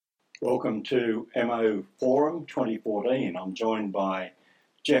Welcome to MO Forum 2014. I'm joined by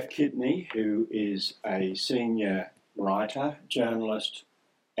Jeff Kidney, who is a senior writer, journalist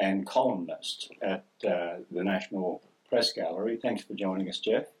and columnist at the National Press Gallery. Thanks for joining us,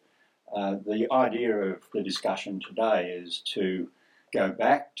 Jeff. The idea of the discussion today is to go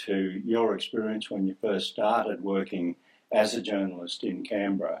back to your experience when you first started working as a journalist in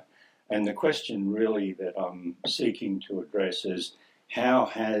Canberra. And the question really that I'm seeking to address is, how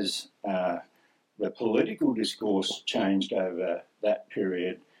has the political discourse changed over that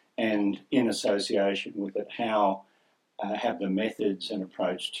period, and in association with it, how have the methods and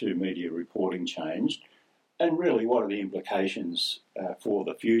approach to media reporting changed, and really what are the implications for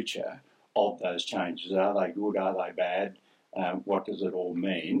the future of those changes? Are they good? Are they bad? What does it all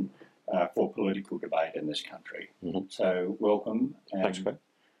mean for political debate in this country? Mm-hmm. So welcome. Thanks, Greg.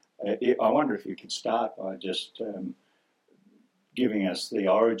 I wonder if you could start by just giving us the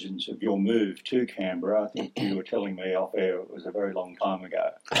origins of your move to Canberra. I think you were telling me off air it was a very long time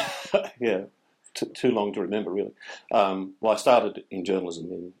ago. Yeah, too long to remember, really. Well, I started in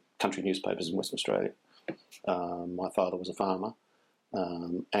journalism in country newspapers in Western Australia. My father was a farmer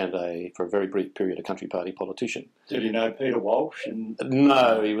and, for a very brief period, a country party politician. Did you know Peter Walsh?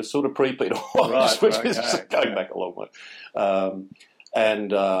 No, he was sort of pre-Peter Walsh, which is going back a long way.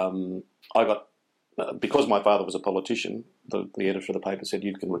 I got, because my father was a politician, the editor of the paper said,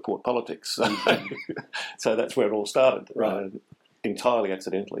 you can report politics. So that's where it all started, entirely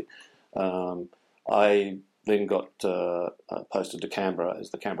accidentally. I then got posted to Canberra as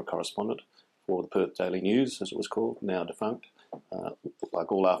the Canberra correspondent for the Perth Daily News, as it was called, now defunct, like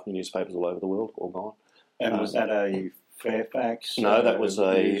all afternoon newspapers all over the world, all gone. And was that a Fairfax? No, that was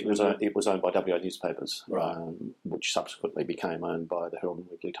it was owned by WA Newspapers, which subsequently became owned by the Herald and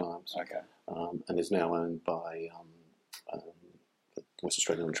Weekly Times. Okay. And is now owned by the West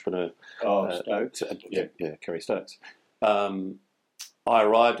Australian Entrepreneur. Stokes. Kerry Stokes. I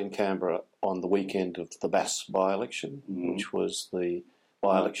arrived in Canberra on the weekend of the Bass by-election, which was the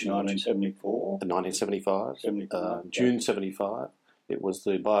by-election... 1974? 1975. June 75. It was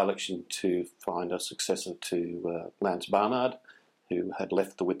the by-election to find a successor to Lance Barnard, who had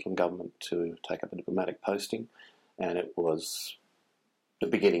left the Whitlam government to take up a diplomatic posting, and it was the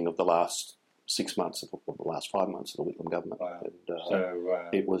beginning of the last 6 months, or the last 5 months of the Whitlam government. Wow.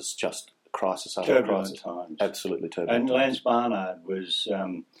 And it was just crisis after crisis. Times. Absolutely turbulent. And Lance Barnard was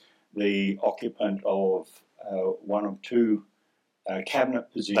the occupant of one of two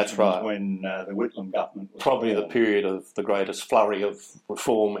cabinet positions. That's right. When the Whitlam government was probably formed. the period of the greatest flurry of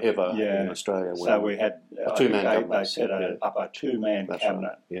reform ever in Australia. So we had a two-man government. They set up a two-man cabinet.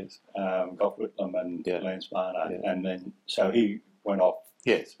 Right. Yes. Gough Whitlam and Lance Barnard, and then so he went off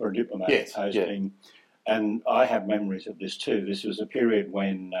for a diplomatic posting. And I have memories of this too. This was a period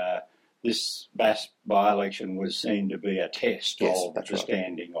when this Bass by-election was seen to be a test of the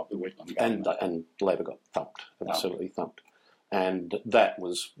standing of the Whitlam government. And Labor got thumped, absolutely thumped. And that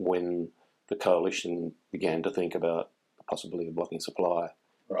was when the coalition began to think about the possibility of blocking supply,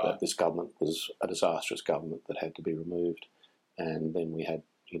 that this government was a disastrous government that had to be removed. And then we had,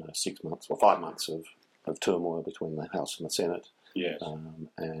 6 months or 5 months of turmoil between the House and the Senate. Yes.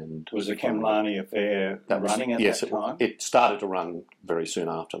 And was the Khemlani affair running at that time? It started to run very soon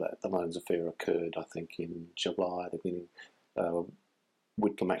after that. The Loans affair occurred, I think, in July, the beginning.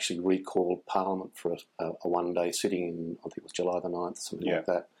 Whitlam actually recalled Parliament for a one-day sitting in, I think it was July the 9th, something like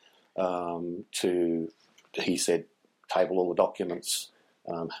that, he said, table all the documents,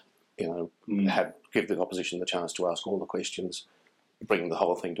 give the opposition the chance to ask all the questions, bring the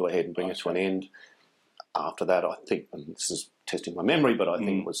whole thing to a head and bring it to an end. After that, I think, and this is testing my memory, but I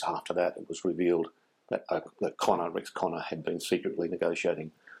think it was after that it was revealed that Rex Connor had been secretly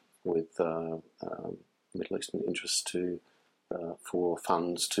negotiating with Middle Eastern interests for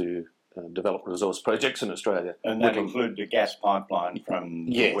funds to develop resource projects in Australia. And that included the gas pipeline from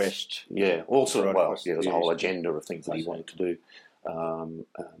the west. Yeah, also, there was a whole agenda of things that he wanted to do. And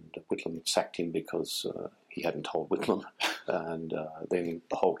Whitlam sacked him because he hadn't told Whitlam. And then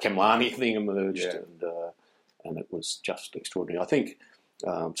the whole Khemlani thing emerged, and it was just extraordinary. I think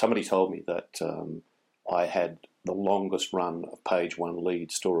somebody told me that I had the longest run of page one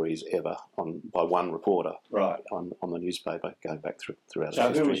lead stories ever by one reporter on the newspaper, going back throughout so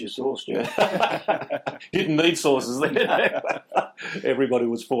history. So who was your source, Jim? Didn't need sources then. Everybody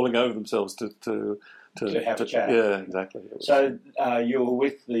was falling over themselves to have a chat. Yeah, exactly. So you were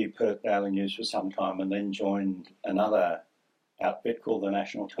with the Perth Daily News for some time and then joined another outfit called the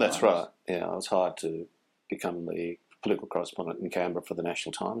National Times. That's right. Yeah, I was hired to become the political correspondent in Canberra for the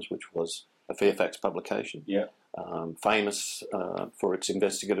National Times, which was a Fairfax publication. Yeah. Famous for its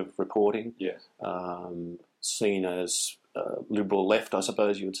investigative reporting. Yeah. Seen as liberal left, I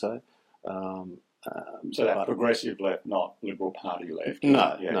suppose you would say. So that progressive left, not Liberal Party left.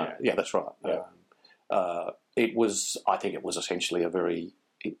 No, yeah, that's right. Yeah. It was, I think, it was essentially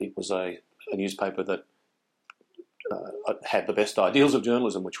it was a newspaper that had the best ideals of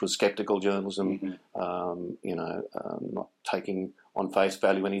journalism, which was sceptical journalism. Mm-hmm. Not taking on face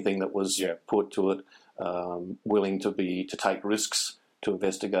value anything that was put to it, willing to take risks to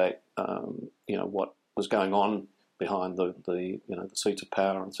investigate, what was going on behind the seats of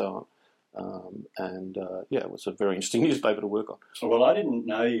power and so on. It was a very interesting newspaper to work on. Well, I didn't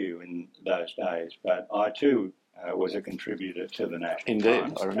know you in those days, but I too was a contributor to the National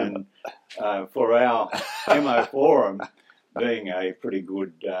Times. I remember. And for our MO Forum, being a pretty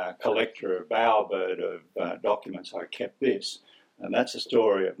good collector of bowerbird of documents, I kept this. And that's a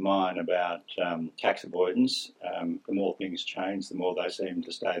story of mine about tax avoidance. The more things change, the more they seem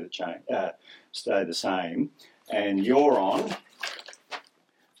to stay the same. And you're on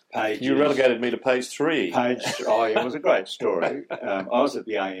pages. You relegated me to page 3. It was a great story. I was at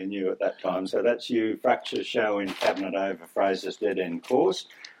the ANU at that time, so that's you, fracture show in cabinet over Fraser's dead-end course.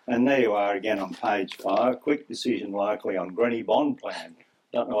 And there you are again on page 5, quick decision likely on Grenny Bond plan.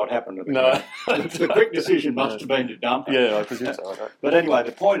 Don't know what happened to the the quick decision must have been to dump it. Yeah, I presume so. But anyway,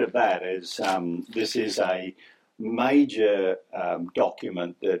 the point of that is this is a major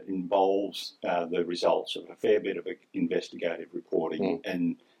document that involves the results of a fair bit of investigative reporting,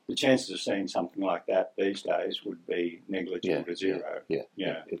 and the chances of seeing something like that these days would be negligible to zero.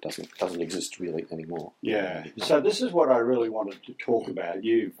 Yeah. It doesn't exist really anymore. Yeah. So this is what I really wanted to talk about.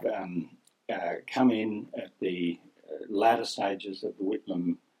 You've come in at the latter stages of the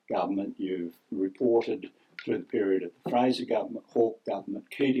Whitlam government. You've reported through the period of the Fraser government, Hawke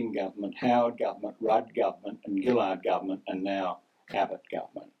government, Keating government, Howard government, Rudd government and Gillard government, and now Abbott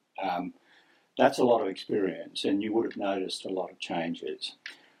government. That's a lot of experience, and you would have noticed a lot of changes.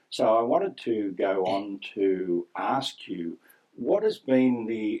 So I wanted to go on to ask you, what has been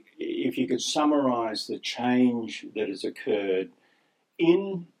if you could summarise the change that has occurred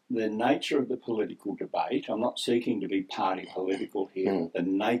in the nature of the political debate. I'm not seeking to be party political here. The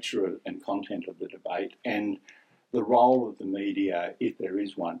nature and content of the debate and the role of the media, if there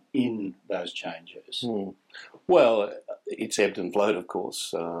is one, in those changes. Well, it's ebbed and flowed, of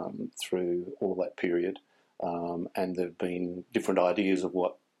course, through all that period. And there have been different ideas of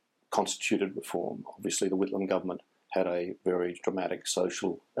what constituted reform. Obviously, the Whitlam government had a very dramatic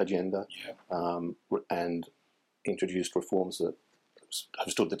social agenda and introduced reforms that have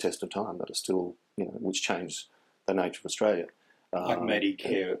stood the test of time, that are still, which changed the nature of Australia. Like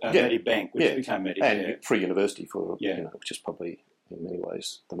Medicare, Medibank, which became Medicare. And free university which is probably in many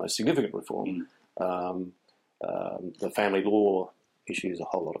ways the most significant reform. The family law issues a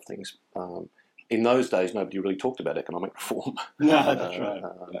whole lot of things. In those days, nobody really talked about economic reform. No, that's right.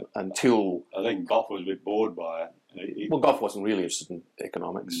 Until I think Gough was a bit bored by it. Well, Gough wasn't really interested in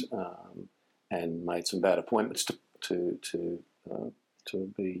economics and made some bad appointments to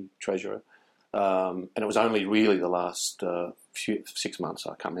be treasurer. And it was only really the last 6 months,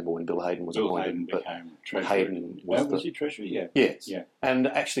 I can't remember when Bill Hayden was appointed. Bill Hayden became treasurer. Was he treasurer? Yeah. Yes. Yeah. And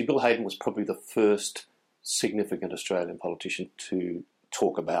actually Bill Hayden was probably the first significant Australian politician to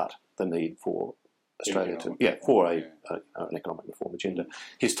talk about the need for Australia an economic reform agenda.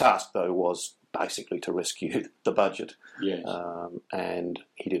 His task, though, was basically to rescue the budget. Yes. And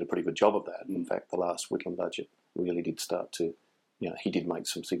he did a pretty good job of that. In fact, the last Whitlam budget really did start to, he did make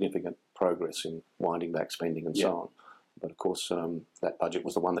some significant progress in winding back spending and so on. But of course, that budget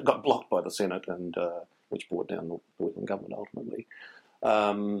was the one that got blocked by the Senate and which brought down the Whitlam government ultimately.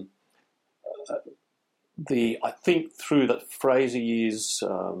 I think through the Fraser years,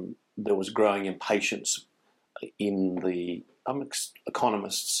 there was growing impatience in the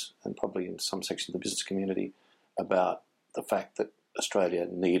economists and probably in some section of the business community about the fact that Australia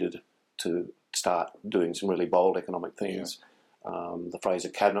needed to start doing some really bold economic things. The Fraser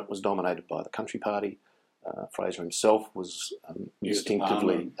cabinet was dominated by the Country Party. Fraser himself was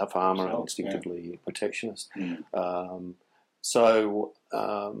instinctively a farmer and instinctively protectionist. So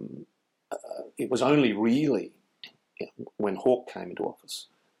it was only really when Hawke came into office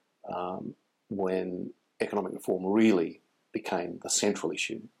when economic reform really became the central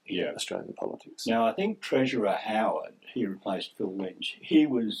issue in Australian politics. Now, I think Treasurer Howard, he replaced Phil Lynch. He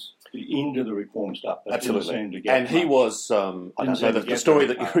was into the reform stuff, but absolutely, didn't seem to get and much. He was. I don't know the story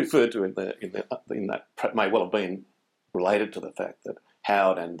that you referred to in that may well have been related to the fact that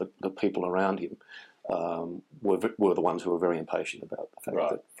Howard and the people around him were the ones who were very impatient about the fact Right.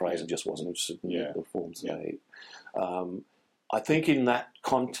 that Fraser just wasn't interested in Yeah. the reforms. Yeah. I think in that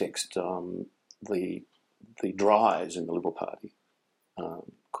context, the drives in the Liberal Party,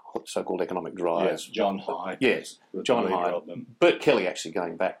 so-called economic drives. Yes, John Hyde. Yes, was John the leader Hyde. of them. Bert Kelly actually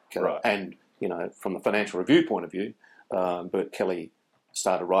going back, Right. and from the Financial Review point of view, Bert Kelly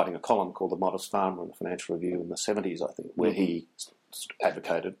started writing a column called The Modest Farmer in the Financial Review in the 70s, I think, where he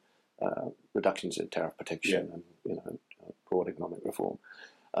advocated reductions in tariff protection and broad economic reform.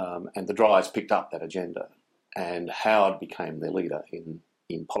 And the drives picked up that agenda, and Howard became their leader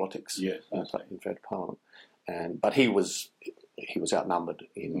in politics, Yes, in federal parliament. But he was outnumbered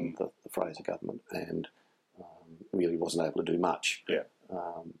in the Fraser government, and really wasn't able to do much. Yeah.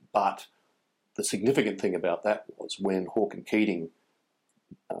 But the significant thing about that was when Hawke and Keating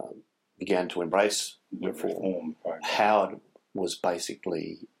began to embrace the reform program. Howard was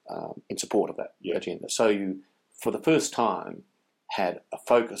basically in support of that Yeah. agenda. So you, for the first time, had a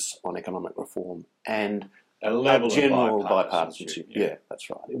focus on economic reform and A level of general bipartisanship. Yeah, that's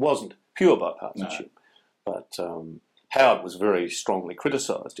right. It wasn't pure bipartisanship, but Howard was very strongly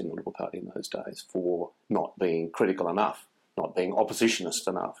criticised in the Liberal Party in those days for not being critical enough, not being oppositionist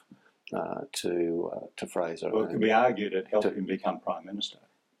enough to Fraser. Well, it could be argued it helped him become Prime Minister.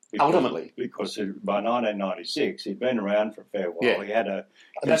 Ultimately. Because by 1996, he'd been around for a fair while. Yeah. He had a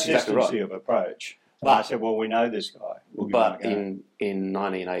That's consistency exactly right. of approach. And But- I said, well, we know this guy. We'll give But him a go. in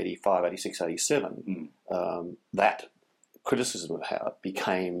 1985, 86, 87, that criticism of Howard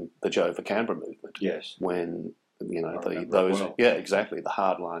became the Joe for Canberra movement. Yes. When remember it well. exactly, the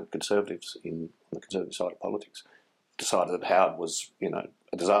hardline conservatives on the conservative side of politics decided that Howard was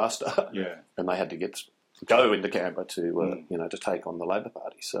a disaster, Yeah. and they had to go into Canberra to to take on the Labor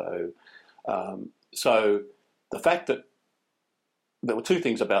Party. So the fact that there were two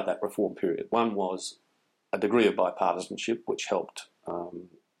things about that reform period. One was a degree of bipartisanship, which helped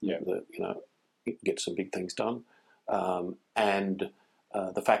get some big things done, and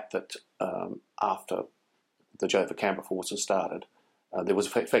the fact that after the Joe for Canberra forces started, there was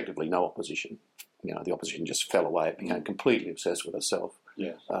effectively no opposition. The opposition just fell away. It became completely obsessed with itself.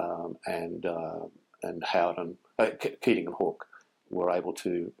 Yes. And Howard and Keating and Hawke were able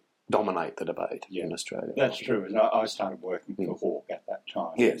to dominate the debate in Australia. That's true. And I started working for Hawke at that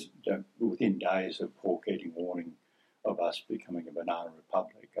time. Yes. And, within days of Paul Keating warning of us becoming a banana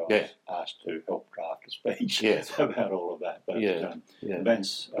republic, I was asked to help draft a speech about all of that. But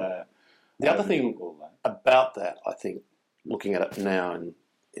events the other thing all that. about that, I think, looking at it now in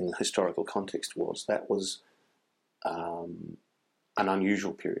the historical context, was that was an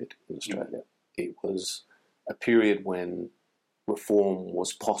unusual period in Australia. It was a period when reform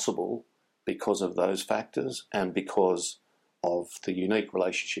was possible because of those factors and because of the unique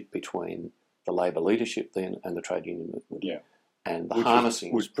relationship between the Labor leadership then and the trade union movement. Yeah. And the Which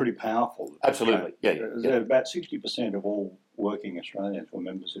harnessing was pretty powerful. Absolutely, yeah. About 60% of all working Australians were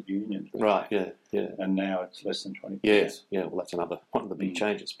members of unions. Right, yeah. And now it's less than 20%. Yes, well, that's one of the big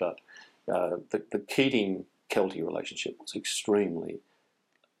changes. But the Keating-Kelty relationship was extremely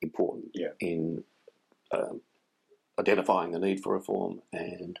important in identifying the need for reform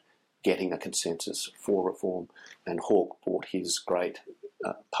and getting a consensus for reform. And Hawke brought his great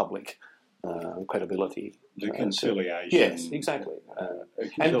public credibility. The conciliation. Yes, exactly.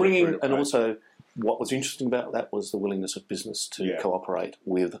 And also what was interesting about that was the willingness of business to cooperate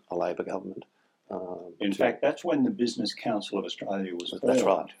with a Labor government. In fact, that's when the Business Council of Australia was formed. That's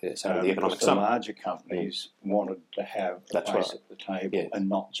right, yes. The economic the larger companies wanted to have a place at the table and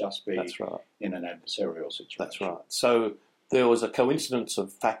not just be in an adversarial situation. That's right. So there was a coincidence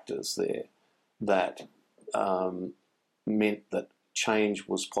of factors there that meant that change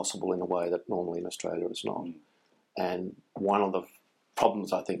was possible in a way that normally in Australia it's not. And one of the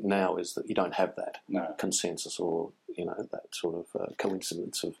problems I think now is that you don't have that consensus or that sort of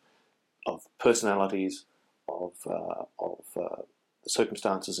coincidence of personalities, of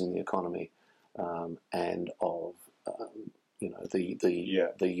circumstances in the economy, and of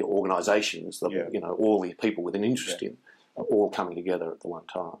the organisations, all the people with an interest in, are all coming together at the one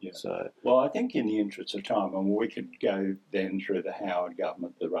time. Yeah. So, well, I think in the interest of time, we could go then through the Howard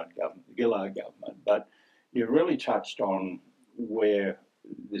government, the Rudd government, the Gillard government, but you really touched on where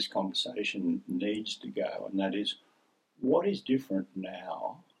this conversation needs to go, and that is what is different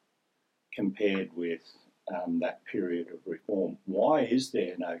now compared with that period of reform. Why is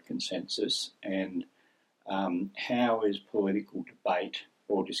there no consensus, and how is political debate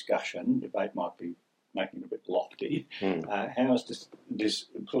or discussion, debate might be making it a bit lofty, how is this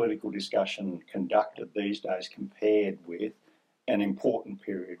political discussion conducted these days compared with an important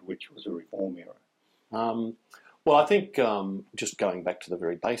period which was a reform era? Well, I think just going back to the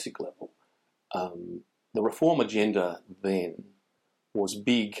very basic level, the reform agenda then was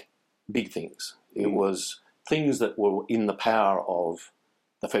big things. It was things that were in the power of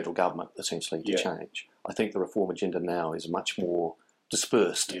the federal government, essentially, to change. I think the reform agenda now is much more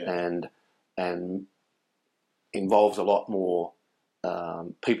dispersed and involves a lot more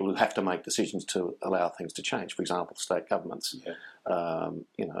people who have to make decisions to allow things to change. For example, state governments. A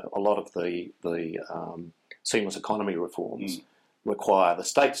lot of the seamless economy reforms require the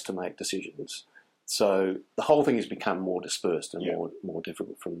states to make decisions. So the whole thing has become more dispersed and more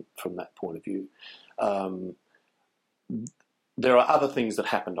difficult from that point of view. There are other things that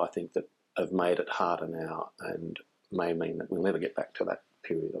happened, I think, that have made it harder now and may mean that we'll never get back to that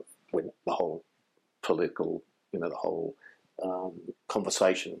period of when the whole political, the whole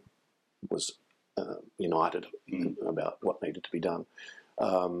conversation was united about what needed to be done.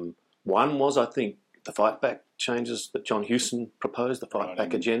 One was, I think, the Fight Back changes that John Hewson proposed, the Fight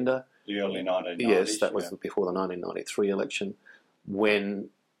Back agenda. The early 1990s. Yes, that was before the 1993 election.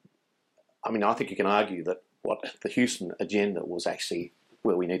 I think you can argue that what the Hewson agenda was actually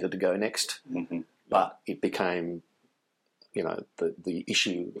where we needed to go next, but it became, the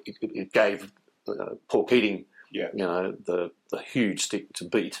issue. It gave Paul Keating, the huge stick to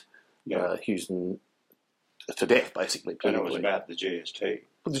beat Hewson to death, basically. And it was about the GST.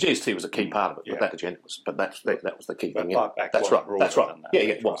 Well, the GST was a key part of it, but that agenda was. But that was the key thing. That's right. That's right.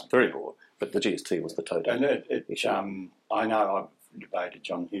 It was very broad, but the GST was the total. And I know I've debated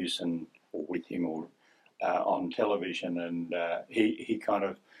John Hewson with him on television, and he kind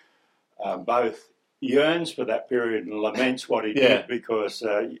of both yearns for that period and laments what he did, because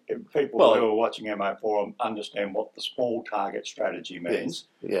people who are watching MO Forum understand what the small target strategy means.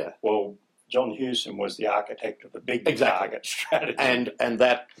 Well, John Hewson was the architect of the big target strategy. And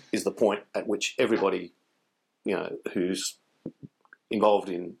that is the point at which everybody, who's involved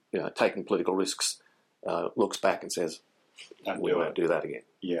in taking political risks looks back and says, we won't do that again.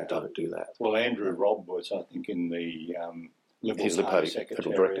 Don't do that. Well, Andrew Robb was, I think, in the Liberal Party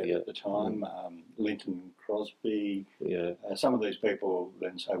Secretary at the time. Linton Crosby. Some of these people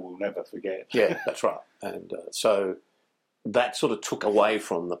then say, we'll never forget. Yeah, that's right. And so that sort of took away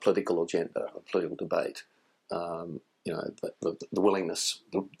from the political agenda, the political debate, the willingness,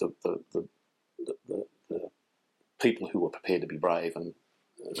 the people who were prepared to be brave.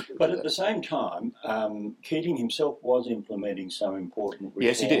 But at the same time, Keating himself was implementing some important reforms.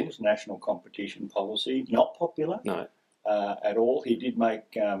 Yes, he did. National competition policy, not popular at all. He did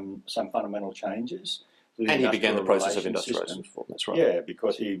make some fundamental changes. And he began the process of industrialisation reform, that's right. Yeah,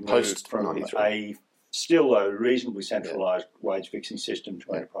 because he moved from still a reasonably centralised wage-fixing system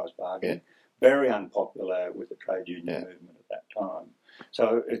to enterprise bargaining. Very unpopular with the trade union movement at that time.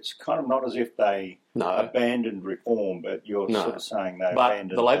 So it's kind of not as if they abandoned reform, but you're sort of saying they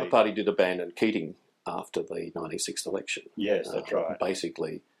abandoned... But the Labor Party did abandon Keating after the 96th election. Yes, that's right.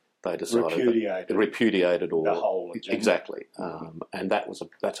 Basically, they decided... Repudiated all... The whole agenda. Exactly. And that's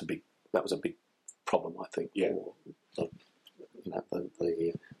a big problem, I think, for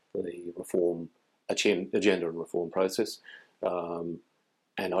the reform agenda and reform process. And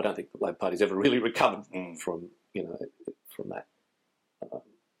I don't think the Labor Party's ever really recovered from that.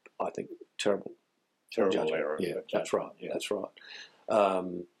 I think terrible error. Yeah, that's right. Yeah. That's right.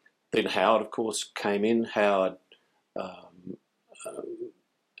 Then Howard, of course, came in. Howard and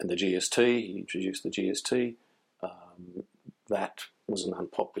the GST. He introduced the GST. That was an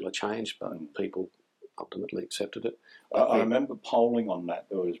unpopular change, but people ultimately accepted it. I remember polling on that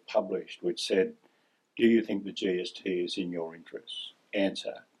was published, which said, "Do you think the GST is in your interests?"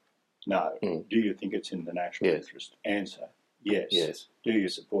 Answer: no. Do you think it's in the national interest? Answer: yes. Do you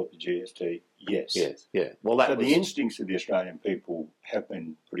support the GST? Yes. Yeah. Well, the instincts of the Australian people have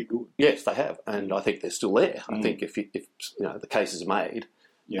been pretty good. Yes, they have, and I think they're still there. I think if the case is made,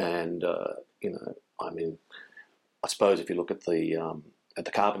 and I suppose if you look at the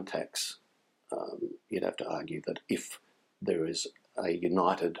carbon tax, you'd have to argue that if there is a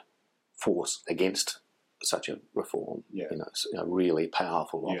united force against such a reform, a really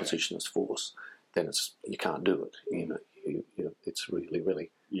powerful oppositionist force, then you can't do it. It's really, really...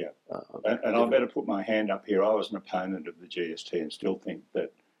 Yeah. And I better put my hand up here. I was an opponent of the GST and still think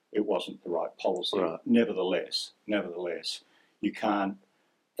that it wasn't the right policy. Right. Nevertheless, you can't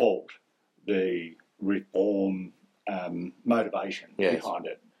fault the reform motivation behind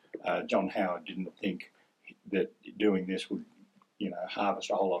it. John Howard didn't think that doing this would,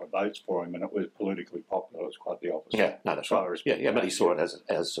 harvest a whole lot of votes for him, and it was politically popular. It was quite the opposite. Yeah, no, that's right. Yeah, but he saw it as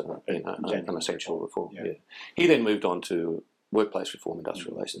an essential reform. Yeah. He then moved on to workplace reform,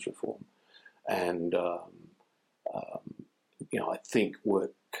 industrial relations reform, And I think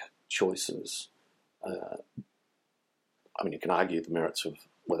work choices. You can argue the merits of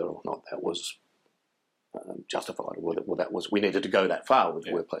whether or not that was justified, or whether that was we needed to go that far with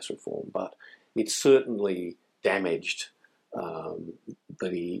workplace reform, but it certainly damaged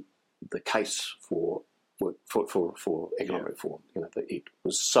the case for economic reform. It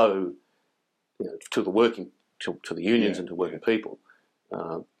was so to the unions and to working people.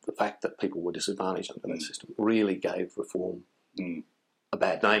 The fact that people were disadvantaged under that system really gave reform a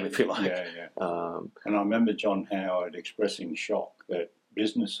bad name, if you like. And I remember John Howard expressing shock that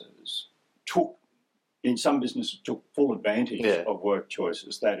some businesses took full advantage of work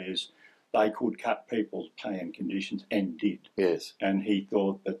choices. That is, they could cut people's pay and conditions, and did. Yes. And he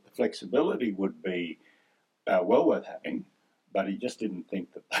thought that the flexibility would be well worth having, but he just didn't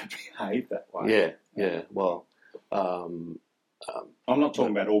think that they behaved that way. Yeah. Well, I'm not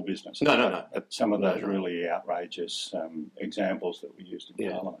talking about all businesses. No. But some of those really outrageous examples that we used in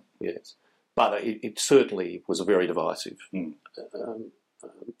Parliament. Yes. But it certainly was a very divisive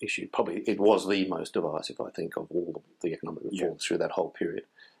issue. Probably it was the most divisive, I think, of all the economic reforms through that whole period,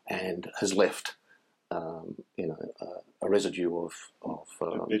 and has left a residue of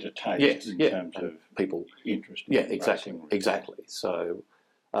a bitter taste in terms of people interest. Exactly. So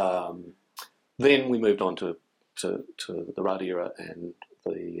then we moved on to the Rudd era and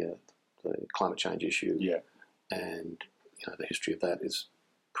the climate change issue. Yeah. And the history of that is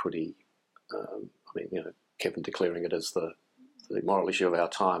pretty. Kevin declaring it as the moral issue of our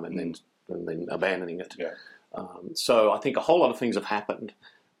time, and then abandoning it. Yeah. So I think a whole lot of things have happened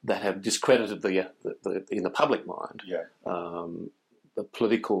that have discredited in the public mind the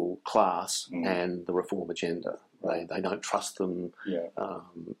political class and the reform agenda. They don't trust them. Yeah. I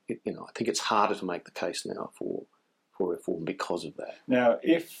think it's harder to make the case now for reform because of that. Now,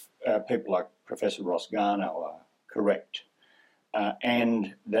 if people like Professor Ross Garnaut are correct,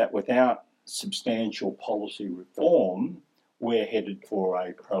 and that without substantial policy reform, we're headed for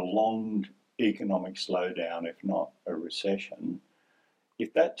a prolonged economic slowdown, if not a recession.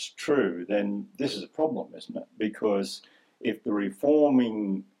 If that's true, then this is a problem, isn't it? Because if the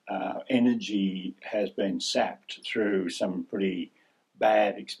reforming energy has been sapped through some pretty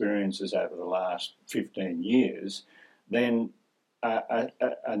bad experiences over the last 15 years, then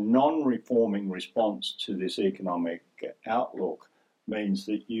a non-reforming response to this economic outlook means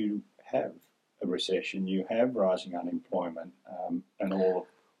that you have a recession, you have rising unemployment, and all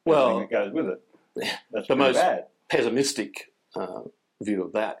everything that goes with it. That's the most bad. Pessimistic view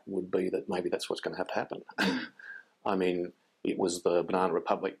of that would be that maybe that's what's going to have to happen. I mean, it was the Banana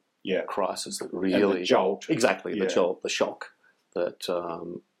Republic crisis that really... And the jolt. Exactly, the jolt, the shock. That,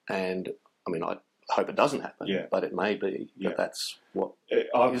 and, I mean, I hope it doesn't happen, but it may be that that's what...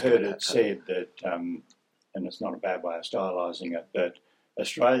 I've heard it said that, and it's not a bad way of stylising it, but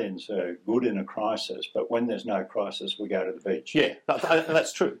Australians are good in a crisis, but when there's no crisis, we go to the beach. Yeah,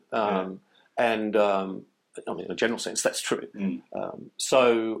 that's true. And, I mean, in a general sense, that's true.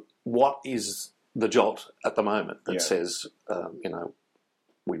 So what is the jolt at the moment that says,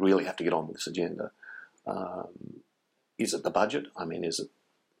 we really have to get on with this agenda? Is it the budget? I mean, is it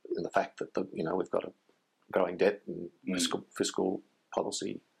in the fact that, we've got a growing debt and fiscal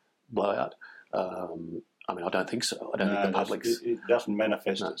policy blowout? I mean, I don't think so. I don't think the public's... It doesn't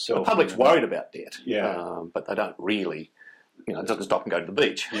manifest itself. The public's worried about debt, but they don't really... it doesn't stop them going to the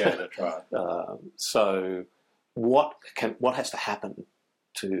beach. Yeah, that's right. So what has to happen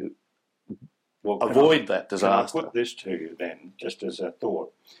to avoid that disaster? Can I put this to you then, just as a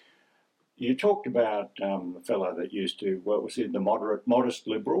thought? You talked about the fellow that used to, what was it, the modest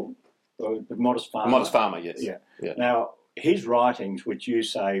liberal? The modest farmer? The modest farmer, yes. Yeah. Now, his writings, which you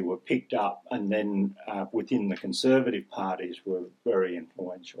say were picked up and then within the Conservative parties were very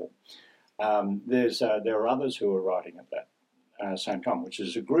influential. There are others who are writing at that same time, which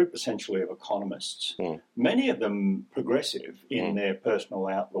is a group essentially of economists, many of them progressive in their personal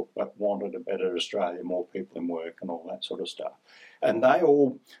outlook, but wanted a better Australia, more people in work and all that sort of stuff. And they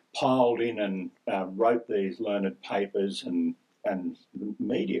all piled in and wrote these learned papers, and the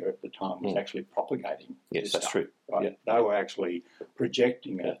media at the time was actually propagating this that's stuff, true. right? They were actually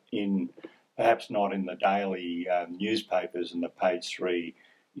projecting it in, perhaps not in the daily newspapers and the page 3,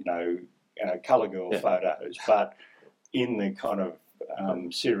 colour girl photos, but in the kind of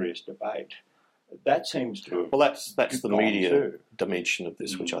serious debate. That seems to have that's the media dimension of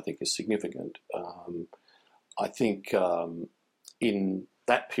this, which I think is significant. I think in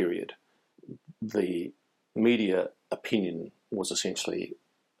that period, the media opinion was essentially,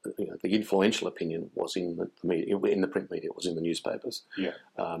 the influential opinion was in the media, in the print media, was in the newspapers. Yeah.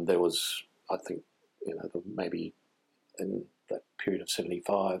 There was I think, maybe in that period of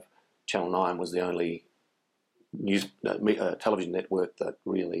 75, Channel 9 was the only television network that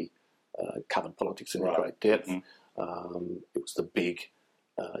really covered politics in great depth. It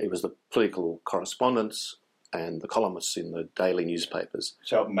was the political correspondents and the columnists in the daily newspapers.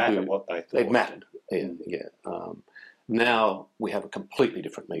 So it mattered what they thought. It mattered, yeah. Now we have a completely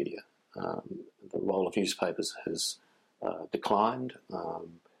different media. The role of newspapers has declined.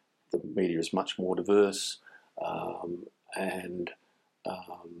 The media is much more diverse, and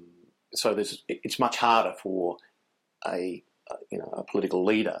so it's much harder for a political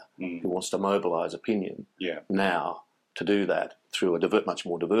leader who wants to mobilise opinion now to do that through a much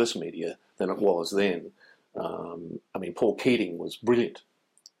more diverse media than it was then. Paul Keating was brilliant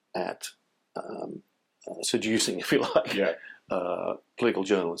at seducing, if you like, political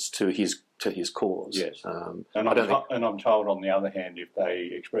journalists to his cause. Yes, and I'm told, on the other hand, if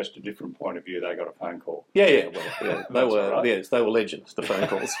they expressed a different point of view, they got a phone call. They were legends, the phone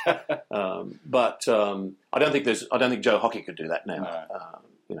calls. But I don't think Joe Hockey could do that now.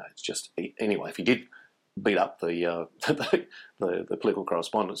 No. It's just anyway. If he did beat up the political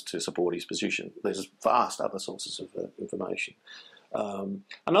correspondents to support his position, there's vast other sources of information.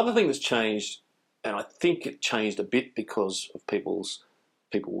 Another thing that's changed, and I think it changed a bit because of people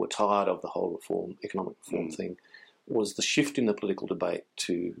were tired of the whole economic reform thing, was the shift in the political debate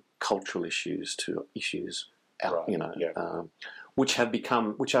to cultural issues, to issues which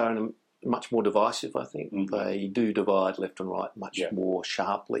are much more divisive. I think they do divide left and right much more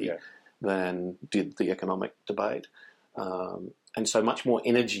sharply than did the economic debate, and so much more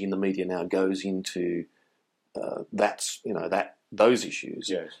energy in the media now goes into those issues.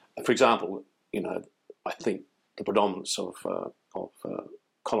 Yes. For example, I think the predominance of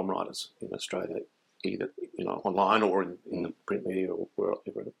column writers in Australia, either online or in the print media or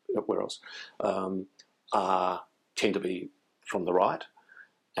where else, tend to be from the right,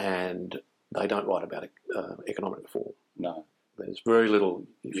 and they don't write about economic reform. No. There's very little.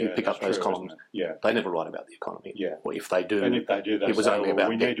 If you pick up those columns, they never write about the economy. Yeah. Or if they do, it was only about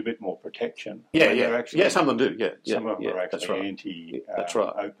we need a bit more protection. Some of them do. Yeah. Some of them are actually anti. That's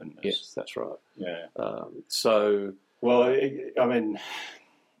right. Openness. Yes, that's right. Yeah.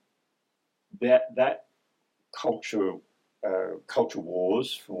 That culture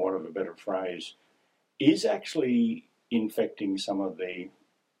wars, for want of a better phrase, is actually infecting some of the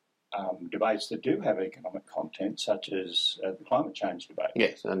debates that do have economic content, such as the climate change debate.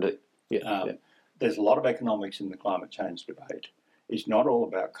 Yes, and there's a lot of economics in the climate change debate. It's not all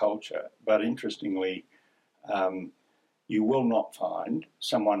about culture, but interestingly, you will not find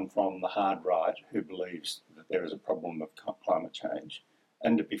someone from the hard right who believes that there is a problem of climate change.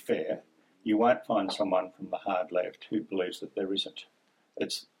 And to be fair, you won't find someone from the hard left who believes that there isn't.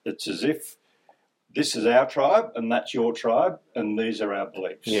 It's as if this is our tribe and that's your tribe and these are our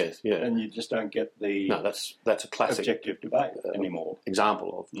beliefs. Yes, yeah. And you just don't get the that's a classic objective debate anymore.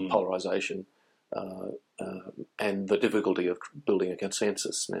 Example of polarisation and the difficulty of building a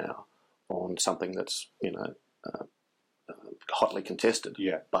consensus now on something that's hotly contested,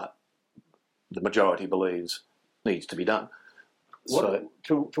 but the majority believes needs to be done.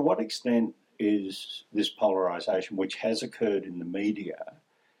 To what extent is this polarisation, which has occurred in the media,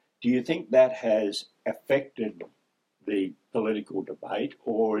 do you think that has affected the political debate,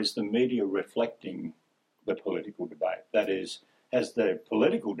 or is the media reflecting the political debate? That is, has the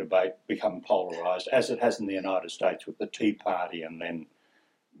political debate become polarised, as it has in the United States with the Tea Party and then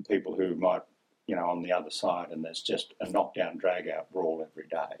people who might, on the other side, and there's just a knockdown, drag-out brawl every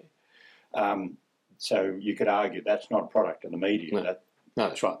day? So you could argue that's not a product of the media. No,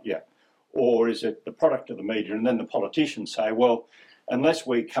 that's right. Yeah. Or is it the product of the media? And then the politicians say, well, unless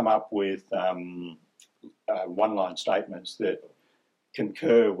we come up with one-line statements that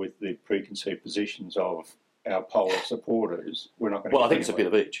concur with the preconceived positions of our poll supporters, we're not going to. Well, I think it's a bit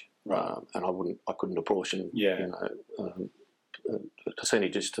of each, right? And I couldn't apportion,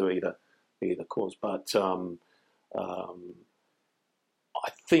 percentages to either cause, but I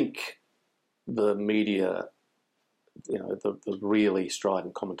think the media, the really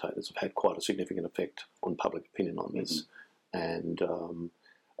strident commentators have had quite a significant effect on public opinion on this. And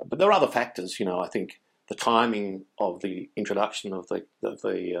but there are other factors. I think the timing of the introduction of the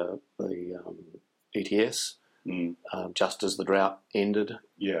ETS, just as the drought ended.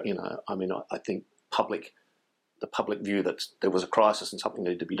 Yeah. I think the public view that there was a crisis and something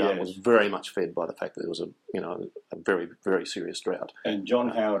needed to be done was very much fed by the fact that there was a very, very serious drought. And John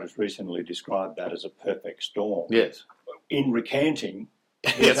Howard has recently described that as a perfect storm. Yes. In recanting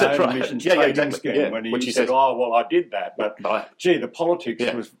his that's own right. emissions Yeah, trading exactly. scheme Yeah. when he Which he said, says- "Oh, well, I did that, but gee, the politics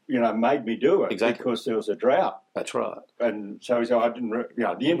Yeah. was, made me do it Exactly. because there was a drought." That's right. And so he said, "I didn't, the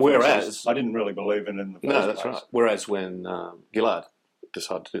influence. Whereas- I didn't really believe in the first No, that's place." right. Whereas when Gillard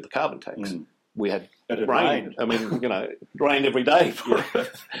decided to do the carbon tax, we had But it rain. rained. I mean, it rained every day.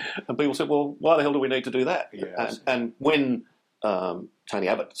 And people said, well, why the hell do we need to do that? Yes. And when Tony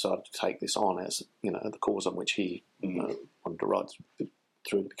Abbott decided to take this on as, the cause on which he wanted to ride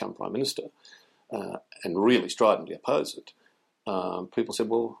through to become Prime Minister and really stridently oppose it, people said,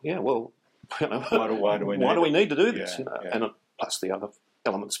 well, Why do we need to do this? Yeah, And plus the other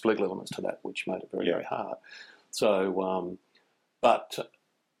elements, political elements to that, which made it very, very hard. So,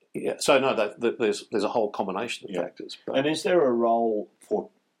 so no, there's a whole combination of factors. But, And is there a role for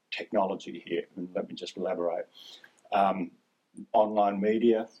technology here? And let me just elaborate. Online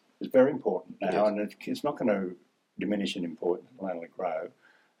media is very important now, and it's not going to diminish in importance; it'll only grow.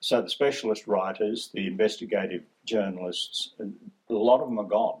 So the specialist writers, the investigative journalists, a lot of them are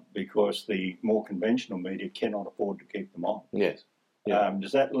gone because the more conventional media cannot afford to keep them on. yes. Yeah.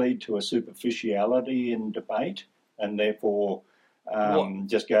 Does that lead to a superficiality in debate, and therefore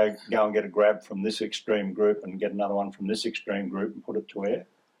just go and get a grab from this extreme group and get another one from this extreme group and put it to air?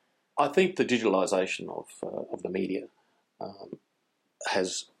 I think the digitalisation of the media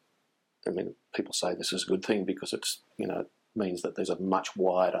has. I mean, people say this is a good thing because it's means that there's a much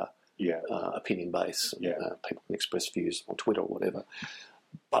wider opinion base. People can express views on Twitter or whatever.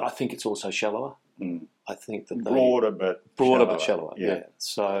 But I think it's also shallower. I think that broader but shallower. Yeah.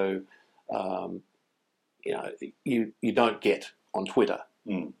 So, you don't get on Twitter,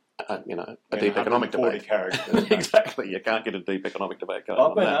 a deep economic debate. Characters. Exactly. You can't get a deep economic debate going I've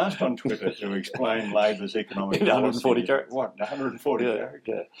on been that. asked on Twitter to explain Labor's economic In 140 policy. characters. What, 140 characters?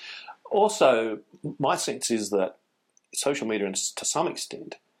 Yeah. Also, my sense is that social media, to some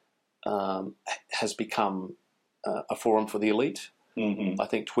extent, has become a forum for the elite. I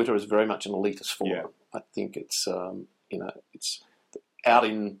think Twitter is very much an elitist forum. I think it's it's out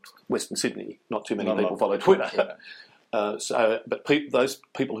in Western Sydney. Not too many people follow Twitter. But those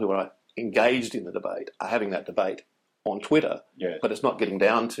people who are engaged in the debate are having that debate on Twitter. But it's not getting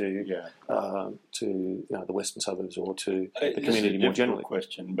down to the Western suburbs or to the community more generally.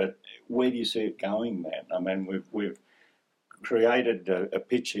 Question, but where do you see it going then? I mean, we've created a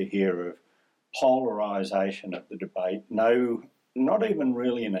picture here of polarisation of the debate. No, not even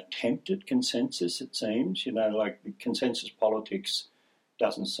really an attempt at consensus, it seems. Like consensus politics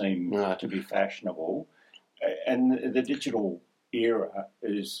doesn't seem to be fashionable. And the digital era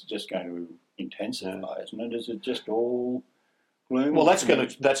is just going to intensify, isn't it? Is it just all gloom? Well, that's going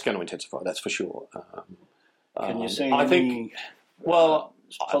to intensify, that's for sure. Can you see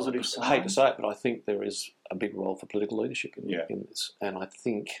positive signs? I hate to say it, but I think there is a big role for political leadership in this. And I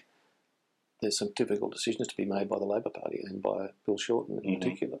think there's some difficult decisions to be made by the Labor Party and by Bill Shorten in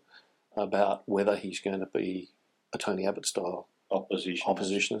particular about whether he's going to be a Tony Abbott-style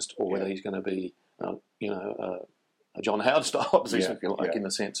oppositionist or whether he's going to be, a John Howard-style opposition, if you like, in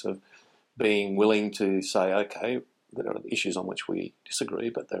the sense of being willing to say, okay, there are issues on which we disagree,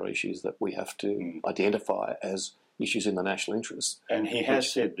 but there are issues that we have to identify as issues in the national interest. And he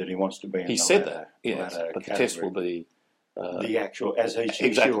has said that he wants to be in the latter, yes, but the test will be the actual, as each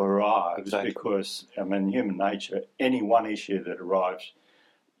issue arrives, because, human nature, any one issue that arrives,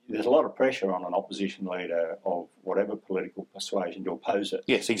 there's a lot of pressure on an opposition leader of whatever political persuasion to oppose it.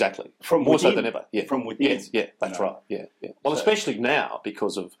 Yes, exactly. From more within, so than ever. Yeah. From within. Yes, that's right. Yeah. Well, especially now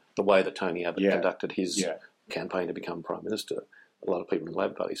because of the way that Tony Abbott conducted his campaign to become Prime Minister. A lot of people in the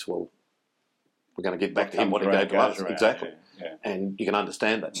Labor Party said, well, we're going to get back to him what he gave to us. Exactly. And you can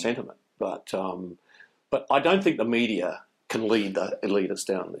understand that sentiment. But I don't think the media can lead us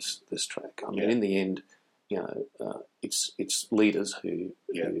down this track. I mean, in the end, it's leaders who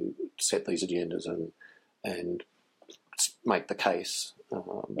set these agendas and make the case.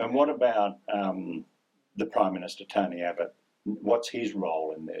 And what about the Prime Minister, Tony Abbott? What's his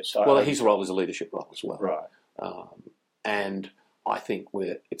role in this? Well, his role is a leadership role as well. Right. And I think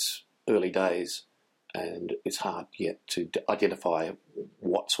it's early days and it's hard yet to identify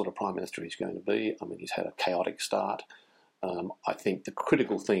what sort of Prime Minister he's going to be. I mean, he's had a chaotic start. I think the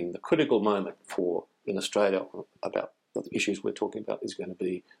critical moment in Australia about the issues we're talking about is going to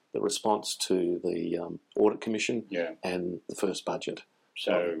be the response to the Audit Commission and the first budget.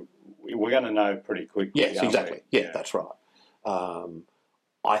 So we're going to know pretty quickly. Yes, exactly. Yeah, that's right.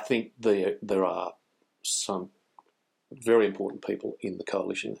 I think there are some very important people in the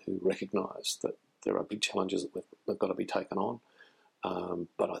coalition who recognise that there are big challenges that have got to be taken on.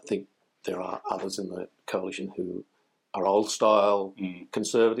 But I think there are others in the coalition who are old-style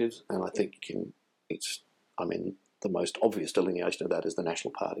conservatives, and I think the most obvious delineation of that is the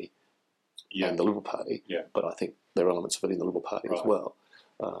National Party and the Liberal Party. Yeah. But I think there are elements of it in the Liberal Party as well.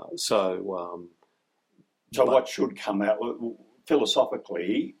 So what should come out,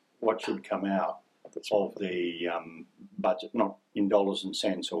 philosophically, what should come out of the budget, not in dollars and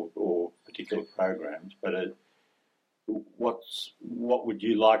cents or particular programs, but what would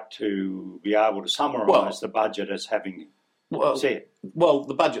you like to be able to summarise the budget as having said? Well,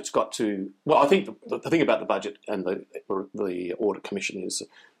 the budget's got to... Well, I think the thing about the budget and the Audit Commission is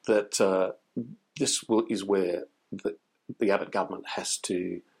that is where the Abbott government has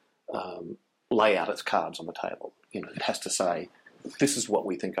to lay out its cards on the table. You know, it has to say, this is what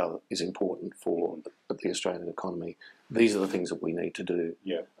we think is important for the Australian economy. These are the things that we need to do.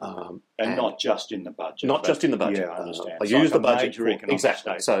 Yeah. And not just in the budget. Not just in the budget. Yeah, I understand. I use the budget for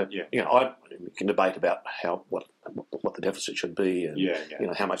exactly. Statement. So we can debate about what the deficit should be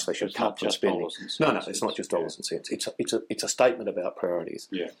and how much they should cut from spending. No, it's not just dollars and cents. It's a statement about priorities.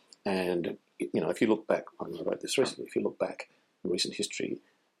 Yeah. And if you look back, I wrote this recently. If you look back in recent history,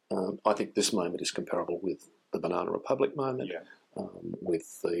 I think this moment is comparable with the Banana Republic moment. Yeah.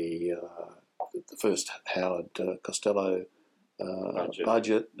 With the first Howard Costello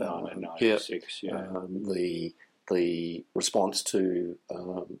budget, 1996, the response to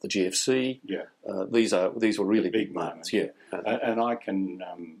the GFC. Yeah, these were really big moments. Yeah, and I can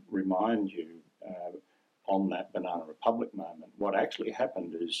remind you on that Banana Republic moment, what actually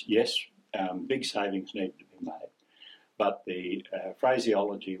happened is yes, big savings needed to be made. But the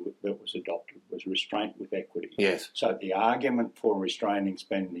phraseology that was adopted was restraint with equity. Yes. So the argument for restraining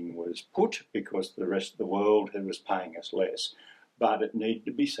spending was put because the rest of the world was paying us less, but it needed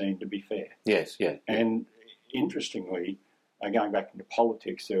to be seen to be fair. Yes, yeah. And interestingly, going back into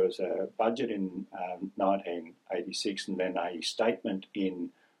politics, there was a budget in 1986 and then a statement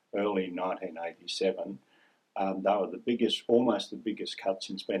in early 1987. They were almost the biggest cuts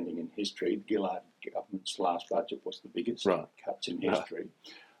in spending in history. The Gillard government's last budget was the biggest cuts in history.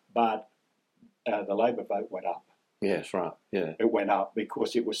 But the Labor vote went up. Yes, right, yeah. It went up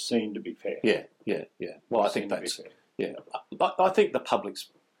because it was seen to be fair. Yeah. Well, I think that's... Yeah. I think the public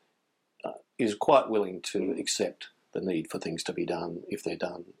is quite willing to accept the need for things to be done if they're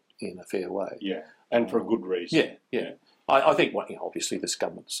done in a fair way. Yeah, and for a good reason. Yeah. I think, obviously this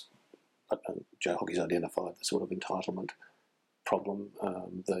government's... Joe Hockey's identified the sort of entitlement problem,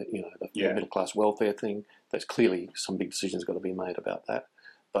 the middle class welfare thing. There's clearly some big decisions got to be made about that,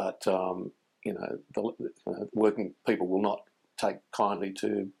 but the working people will not take kindly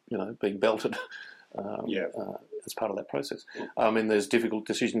to being belted as part of that process. I mean, there's difficult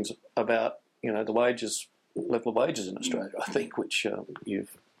decisions about the level of wages in Australia. I think, which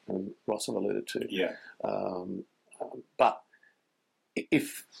you've and Ross have alluded to. Yeah, but.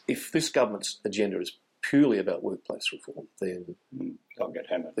 If this government's agenda is purely about workplace reform, then they'll get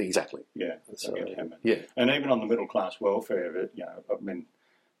hammered. Exactly. Yeah, they'll get hammered. Yeah, and even on the middle class welfare, I mean,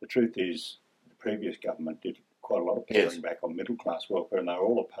 the truth is, the previous government did quite a lot of paring back on middle class welfare, and they were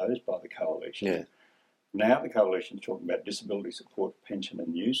all opposed by the coalition. Yeah. Now the coalition's talking about disability support, pension, and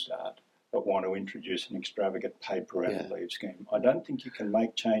New Start, but want to introduce an extravagant paid parental leave scheme. I don't think you can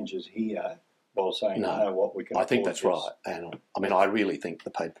make changes here while saying, what we can afford. I think that's right. And I mean, I really think the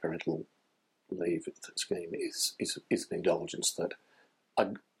paid parental leave scheme is an indulgence that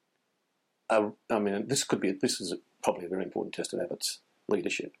I mean, this is probably a very important test of Abbott's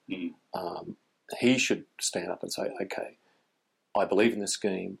leadership. He should stand up and say, okay, I believe in this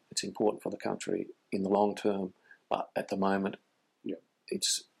scheme, it's important for the country in the long term, but at the moment,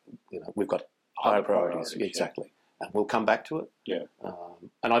 it's, we've got higher priorities. Exactly. And we'll come back to it. Yeah.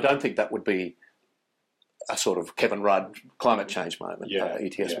 And I don't think that would be a sort of Kevin Rudd climate change moment,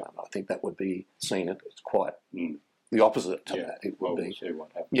 ETS moment. I think that would be seen as quite the opposite to that. It would be. We'll see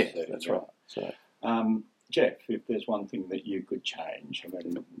what happens. Yeah, that's right. So, Jeff, if there's one thing that you could change, I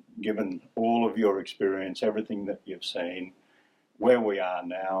mean, given all of your experience, everything that you've seen, where we are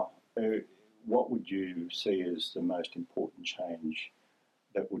now, what would you see as the most important change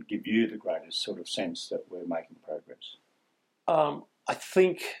that would give you the greatest sort of sense that we're making progress? I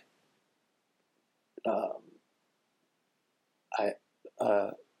think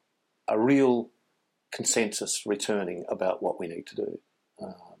a real consensus returning about what we need to do.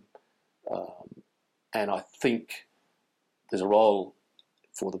 And I think there's a role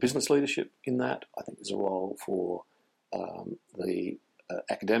for the business leadership in that. I think there's a role for the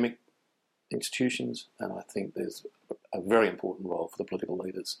academic institutions, and I think there's a very important role for the political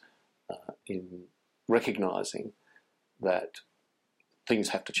leaders in recognising that things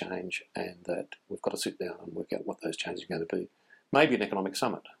have to change and that we've got to sit down and work out what those changes are going to be. Maybe an economic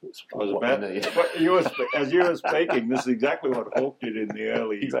summit. As you were speaking, this is exactly what Hawke did in the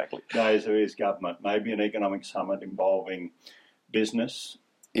early days of his government. Maybe an economic summit involving business,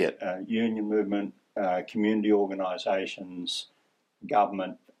 union movement, community organisations,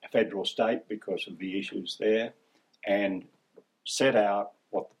 government, federal, state, because of the issues there, and set out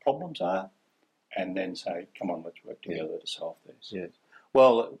what the problems are, and then say, come on, let's work together to solve these. Yes.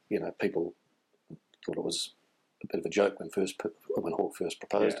 Well, people thought it was a bit of a joke when Hawke first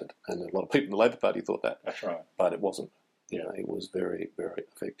proposed it, and a lot of people in the Labor Party thought that. That's right. But it wasn't. It was very, very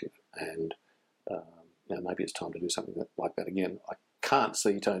effective, and maybe it's time to do something like that again. I can't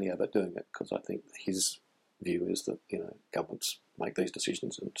see Tony Abbott doing it because I think his view is that governments make these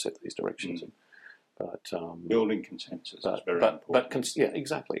decisions and set these directions. But building consensus is very important.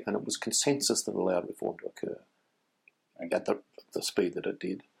 Exactly, and it was consensus that allowed reform to occur at the speed that it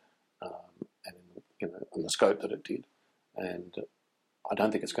did, and in the scope that it did. And I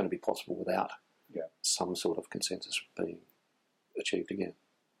don't think it's going to be possible without some sort of consensus being achieved again.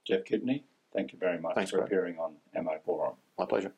 Jeff Kidney, thank you very much for appearing on MO Forum. My pleasure.